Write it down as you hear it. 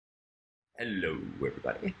Hello,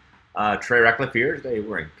 everybody. Trey Ratcliff here, today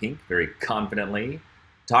wearing pink very confidently.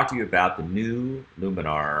 Talk to you about the new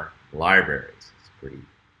Luminar libraries. It's pretty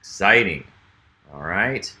exciting. All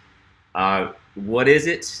right. What is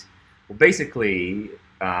it? Well, basically,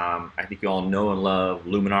 I think you all know and love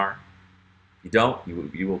Luminar. If you don't,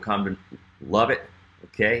 you will come to love it.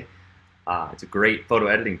 Okay. It's a great photo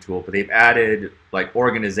editing tool, but they've added like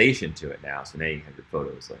organization to it now. So now you have your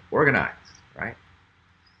photos like organized, right?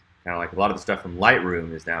 Kind of like a lot of the stuff from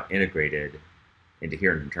Lightroom is now integrated into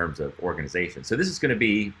here in terms of organization. So this is going to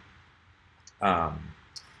be a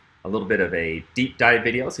little bit of a deep dive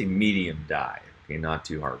video. Let's say medium dive, okay, not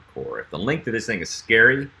too hardcore. If the length of this thing is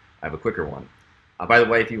scary, I have a quicker one. By the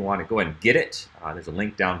way, if you want to go ahead and get it, there's a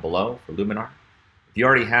link down below for Luminar. If you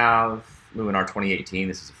already have Luminar 2018,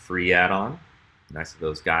 this is a free add-on. Nice of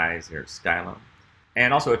those guys here at Skylum.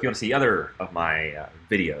 And also, if you want to see other of my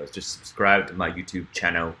videos, just subscribe to my YouTube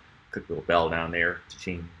channel. Click the little bell down there.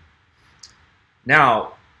 Cha-ching.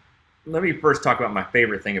 Now, let me first talk about my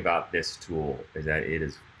favorite thing about this tool is that it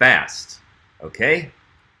is fast. Okay?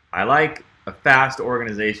 I like a fast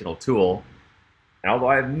organizational tool. And although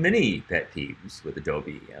I have many pet peeves with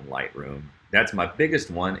Adobe and Lightroom, that's my biggest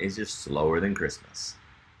one is just slower than Christmas.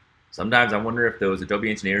 Sometimes I wonder if those Adobe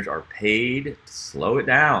engineers are paid to slow it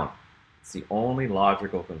down. It's the only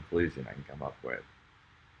logical conclusion I can come up with.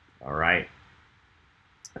 All right.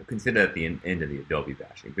 I consider that the end of the Adobe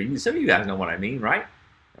bashing, but some of you guys know what I mean, right?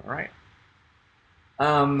 All right.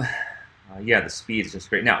 Yeah, the speed is just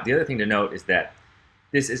great. Now, the other thing to note is that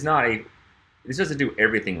this doesn't do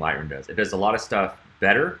everything Lightroom does. It does a lot of stuff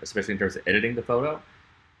better, especially in terms of editing the photo.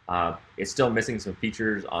 It's still missing some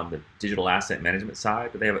features on the digital asset management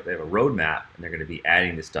side, but they have a roadmap, and they're going to be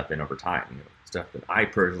adding this stuff in over time. You know, stuff that I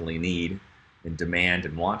personally need and demand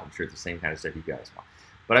and want. I'm sure it's the same kind of stuff you guys want.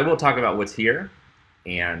 But I will talk about what's here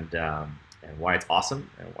and why it's awesome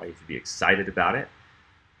and why you should be excited about it.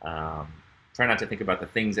 Try not to think about the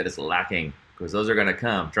things that it's lacking, because those are going to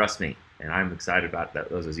come, trust me, and I'm excited about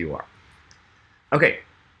those as you are. Okay,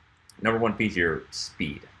 number one feature,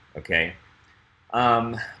 speed. Okay,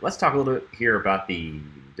 let's talk a little bit here about the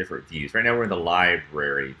different views. Right now we're in the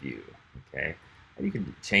library view. Okay, and you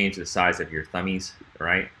can change the size of your thummies,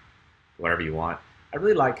 right? Whatever you want. I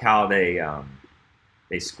really like how they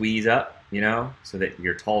squeeze up, you know, so that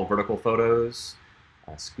your tall vertical photos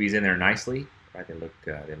squeeze in there nicely. Right, they look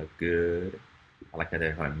good. I like how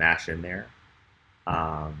they're kind of mash in there.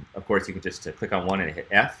 Of course, you can just click on one and hit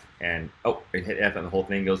F, and hit F, and the whole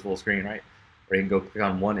thing goes full screen, right? Or you can go click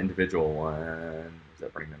on one individual one. Where's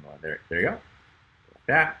that bring them on? There you go. Like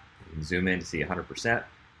that. You can zoom in to see 100%. If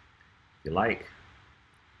you like.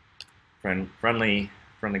 Friendly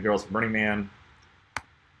girls from Burning Man.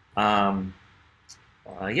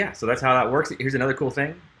 Yeah, so that's how that works. Here's another cool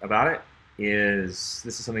thing about it is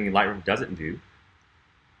this is something Lightroom doesn't do.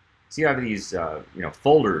 So you have these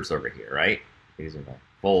folders over here, right? These are the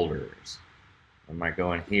folders. I might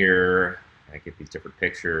go in here and I get these different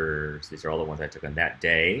pictures. These are all the ones I took on that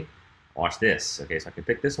day. Watch this. Okay, so I can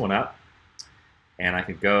pick this one up and I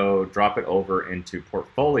can go drop it over into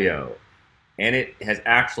Portfolio, and it has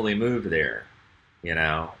actually moved there. You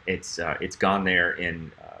know, it's gone there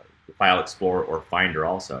in File Explorer or Finder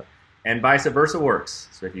also, and vice versa works.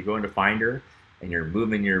 So if you go into Finder and you're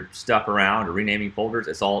moving your stuff around or renaming folders,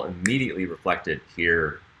 it's all immediately reflected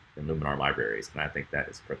here in Luminar libraries, and I think that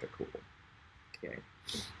is pretty cool. Okay.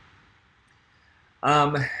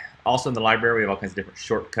 Also in the library, we have all kinds of different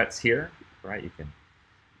shortcuts here, right? You can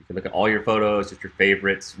look at all your photos, just your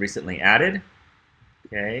favorites, recently added.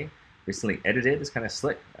 Okay, recently edited is kind of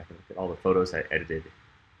slick. I can look at all the photos I edited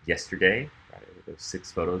yesterday. Right, those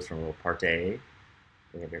 6 photos from a little party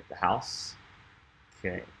here at the house.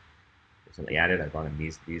 Okay, recently added. I brought in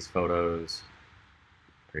these photos.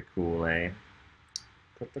 Pretty cool, eh?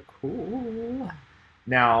 Pretty cool.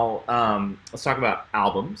 Now, let's talk about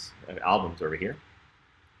albums. I have albums over here.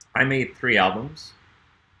 I made 3 albums.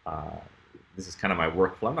 This is kind of my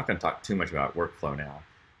workflow. I'm not going to talk too much about workflow now,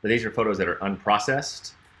 but these are photos that are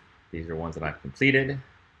unprocessed. These are ones that I've completed.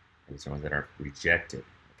 These are ones that are rejected.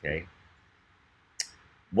 Okay.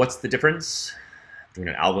 What's the difference between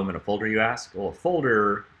an album and a folder, you ask? Well, a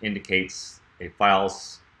folder indicates a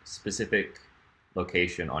file's specific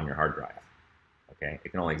location on your hard drive. Okay, it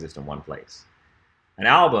can only exist in one place. An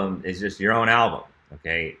album is just your own album.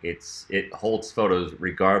 Okay, it holds photos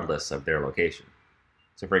regardless of their location.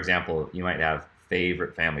 So, for example, you might have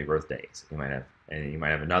favorite family birthdays. You might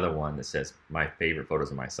have another one that says my favorite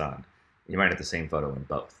photos of my son. You might have the same photo in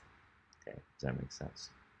both. Okay, does that make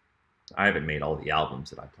sense? I haven't made all the albums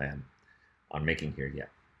that I plan on making here yet.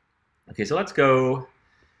 Okay, so let's go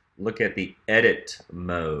look at the edit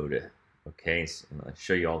mode. Okay, so I'm going to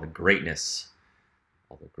show you all the greatness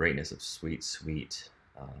of sweet, sweet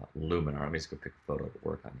Luminar. Let me just go pick a photo to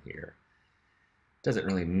work on here. Doesn't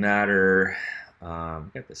really matter. We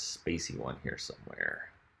got this spacey one here somewhere.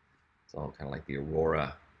 It's all kind of like the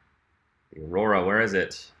Aurora. The Aurora, where is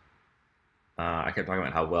it? I kept talking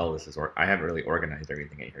about how well this is. I haven't really organized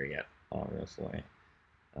everything in here yet, obviously.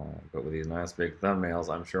 But with these nice big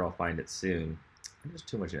thumbnails, I'm sure I'll find it soon. I'm just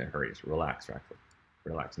too much in a hurry. Just relax, Ratcliff.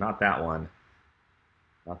 Relax. Not that one.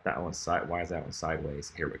 Not that one. Why is that one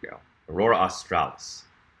sideways? Here we go. Aurora Australis.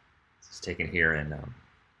 This is taken here in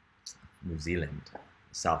New Zealand,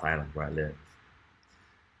 South Island, where I live.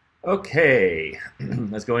 Okay,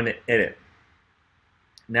 let's go into edit.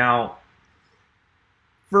 Now,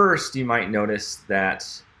 first you might notice that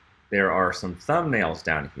there are some thumbnails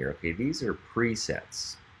down here. Okay, these are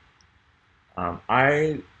presets.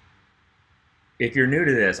 If you're new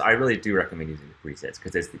to this, I really do recommend using the presets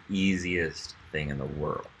because it's the easiest thing in the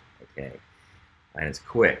world, okay? And it's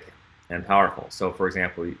quick and powerful. So for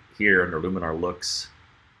example, here under Luminar looks,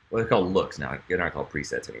 well, they're called looks now. They're not called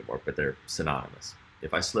presets anymore, but they're synonymous.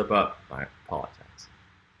 If I slip up, I apologize.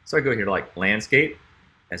 So I go here to like landscape,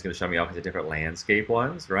 and it's gonna show me all kinds of different landscape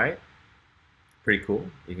ones, right? Pretty cool.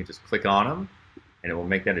 You can just click on them, and it will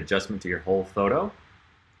make that adjustment to your whole photo.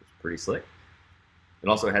 It's pretty slick. It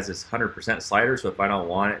also has this 100% slider, so if I don't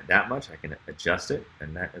want it that much, I can adjust it,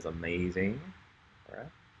 and that is amazing. All right.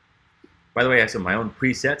 By the way, I have some of my own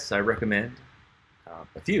presets I recommend.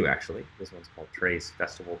 A few, actually. This one's called Trey's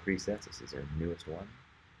Festival Presets. This is our newest one.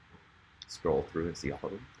 Scroll through and see all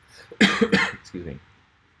of them. Excuse me.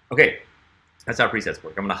 Okay, that's how presets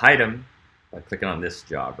work. I'm going to hide them by clicking on this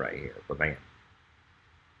job right here. Bam.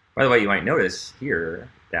 By the way, you might notice here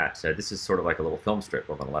that this is sort of like a little film strip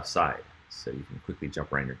over on the left side. So you can quickly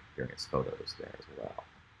jump around your various photos there as well.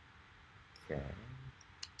 Okay.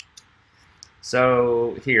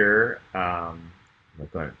 So here, I'm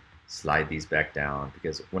going to slide these back down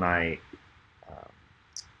because when I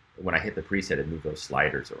hit the preset, it moved those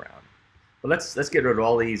sliders around. But let's get rid of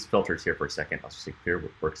all these filters here for a second. I'll just say clear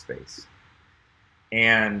workspace.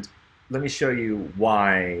 And let me show you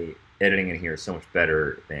why editing in here is so much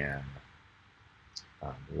better than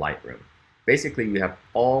Lightroom. Basically, you have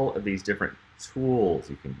all of these different tools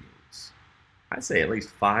you can use. I'd say at least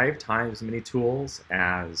 5 times as many tools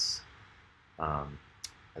as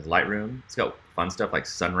Lightroom. It's got fun stuff like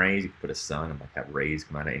sun rays. You can put a sun and like have rays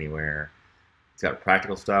come out of anywhere. It's got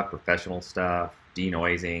practical stuff, professional stuff,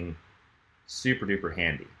 denoising. Super duper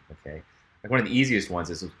handy. Okay, like one of the easiest ones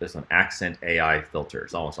is this one, accent AI filter.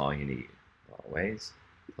 It's almost all you need. A lot of ways.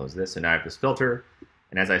 Close this, and now I have this filter,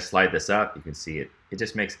 and as I slide this up, you can see it. It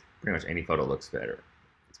just makes pretty much any photo looks better.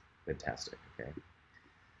 It's fantastic. Okay.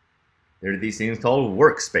 There are these things called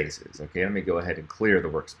workspaces. Okay, let me go ahead and clear the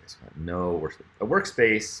workspace. No workspace. A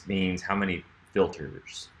workspace means how many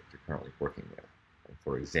filters you're currently working with.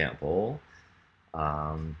 For example,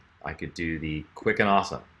 I could do the quick and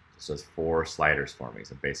awesome. Just those 4 sliders for me,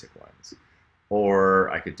 some basic ones.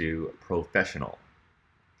 Or I could do professional.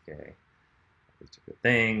 Okay, these are good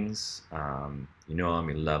things. You know them,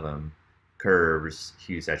 you love them. Curves,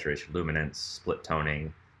 hue, saturation, luminance, split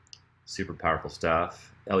toning, super powerful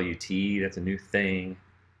stuff. LUT, that's a new thing.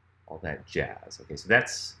 All that jazz. Okay, so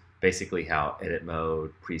that's basically how edit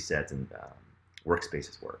mode, presets, and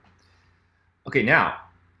workspaces work. Okay, now,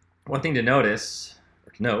 one thing to notice,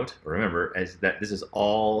 or to note, or remember, is that this is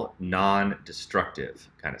all non-destructive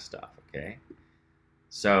kind of stuff, okay?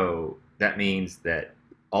 So that means that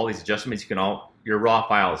all these adjustments, your raw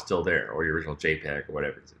file is still there, or your original JPEG or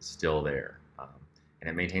whatever, it's still there. And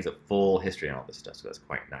it maintains a full history on all this stuff, so that's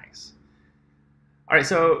quite nice. All right,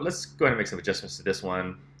 so let's go ahead and make some adjustments to this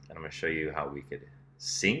one, and I'm going to show you how we could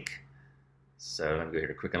sync. So let me go here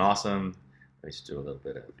to Quick and Awesome. Let me just do a little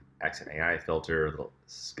bit of Accent AI filter, a little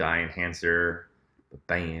sky enhancer.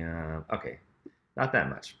 Bam. Okay, not that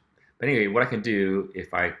much. But anyway, what I can do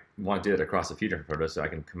if I want to do it across a few different photos, so I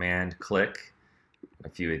can Command-click a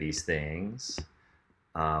few of these things,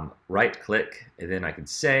 right-click, and then I can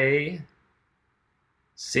say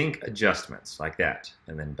sync adjustments like that,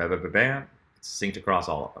 and then bam, it's synced across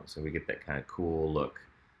all of them, so we get that kind of cool look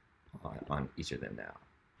on each of them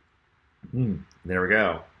now. There we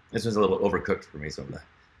go. This one's a little overcooked for me, so I'm gonna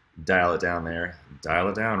dial it down there. Dial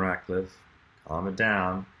it down, Ratcliff. Calm it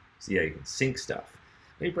down. So yeah, you can sync stuff.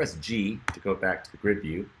 Let me press G to go back to the grid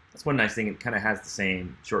view. That's one nice thing. It kind of has the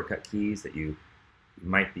same shortcut keys that you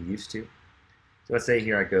might be used to. So let's say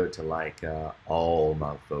here I go to like all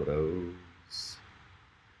my photos.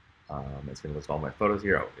 It's going to list all my photos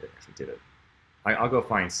here. Oh, it actually did it. I'll go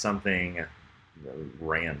find something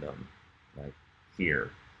random, like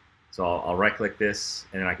here. So I'll right-click this,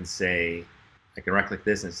 and then I can right-click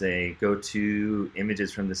this and say, go to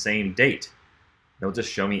images from the same date. They'll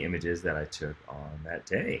just show me images that I took on that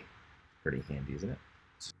day. Pretty handy, isn't it?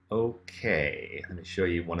 Okay, let me show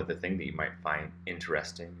you one other thing that you might find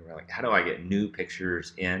interesting. You're like, how do I get new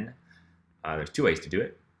pictures in? There's two ways to do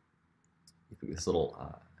it. You can do this little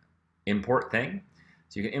import thing.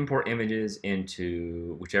 So you can import images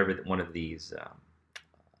into whichever one of these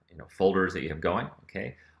folders that you have going,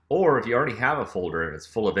 okay? Or if you already have a folder that's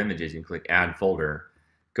full of images, you can click Add Folder,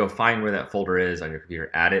 go find where that folder is on your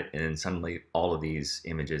computer, add it, and then suddenly all of these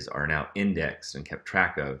images are now indexed and kept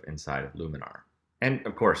track of inside of Luminar. And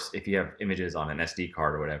of course, if you have images on an SD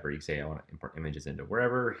card or whatever, you say, I want to import images into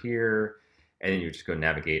wherever, here, and then you just go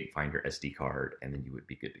navigate and find your SD card, and then you would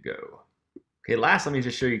be good to go. Okay, last, let me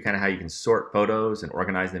just show you kind of how you can sort photos and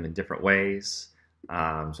organize them in different ways.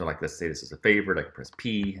 So like, let's say this is a favorite, I can press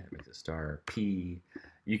P, that makes a star, P.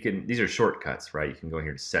 These are shortcuts, right? You can go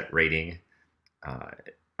here to set rating,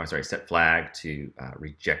 set flag to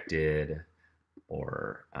rejected,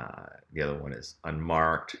 or the other one is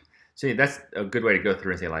unmarked. So that's a good way to go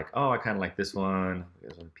through and say like, oh, I kind of like this one,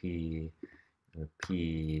 P,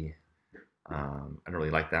 P. I don't really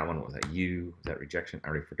like that one. What was that? U? Was that rejection? I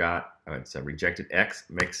already forgot. Oh, it's a rejected X.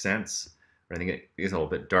 Makes sense. But I think it is a little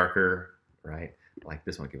bit darker, right? Like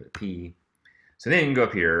this one, give it a P. So then you can go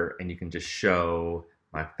up here and you can just show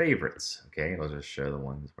my favorites. Okay, it'll just show the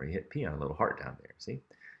ones where you hit P on a little heart down there. See?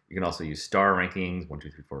 You can also use star rankings, 1, 2,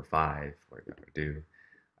 3, 4, 5. What do I do?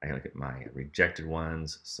 I can look at my rejected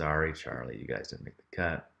ones. Sorry, Charlie, you guys didn't make the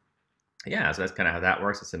cut. Yeah, so that's kind of how that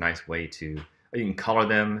works. It's a nice way to, you can color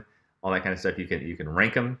them, all that kind of stuff. You can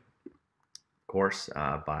rank them, of course,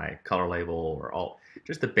 by color label or all,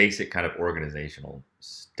 just the basic kind of organizational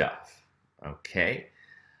stuff. Okay.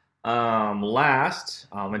 Last,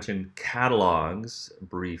 I'll mention catalogs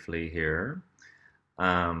briefly here.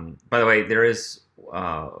 By the way, there is,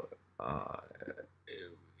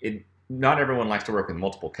 not everyone likes to work with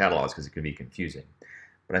multiple catalogs because it can be confusing.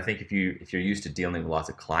 But I think if you're used to dealing with lots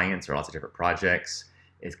of clients or lots of different projects,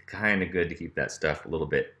 it's kind of good to keep that stuff a little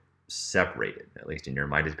bit separated, at least in your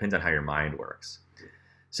mind. It depends on how your mind works.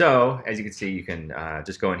 So as you can see, you can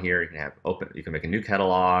just go in here. You can make a new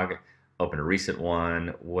catalog, open a recent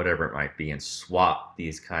one, whatever it might be, and swap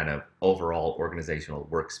these kind of overall organizational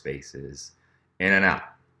workspaces in and out.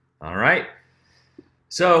 All right.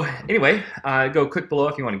 So anyway, go click below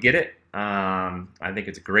if you want to get it. I think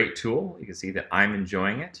it's a great tool. You can see that I'm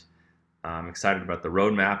enjoying it. I'm excited about the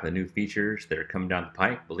roadmap, the new features that are coming down the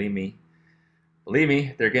pike. Believe me,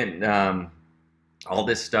 they're getting all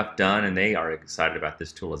this stuff done, and they are excited about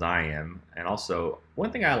this tool as I am. And also,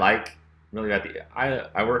 one thing I like really about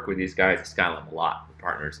I work with these guys at Skylum a lot, with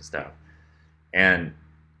partners and stuff. And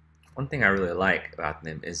one thing I really like about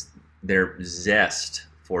them is their zest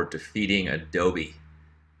for defeating Adobe,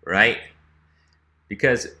 right?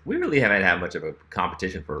 Because we really haven't had much of a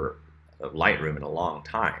competition for Lightroom in a long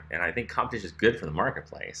time. And I think competition is good for the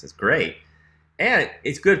marketplace. It's great. And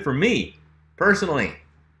it's good for me, personally,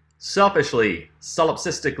 selfishly,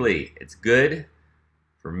 solipsistically. It's good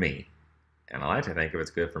for me. And I like to think if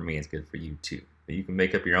it's good for me, it's good for you too. But you can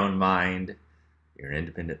make up your own mind. You're an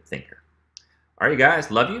independent thinker. All right, you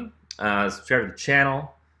guys, love you. Subscribe to the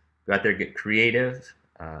channel. Go out there, get creative.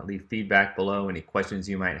 Leave feedback below, any questions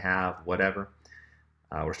you might have, whatever.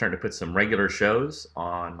 We're starting to put some regular shows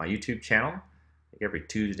on my YouTube channel. I think every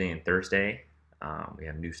Tuesday and Thursday. We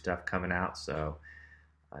have new stuff coming out, so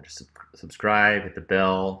just subscribe, hit the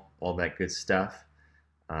bell, all that good stuff.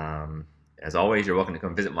 As always, you're welcome to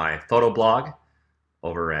come visit my photo blog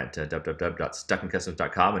over at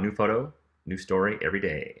www.stuckincustoms.com. A new photo, new story every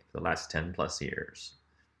day for the last 10+ years.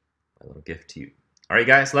 A little gift to you. All right,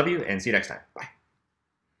 guys, love you, and see you next time. Bye.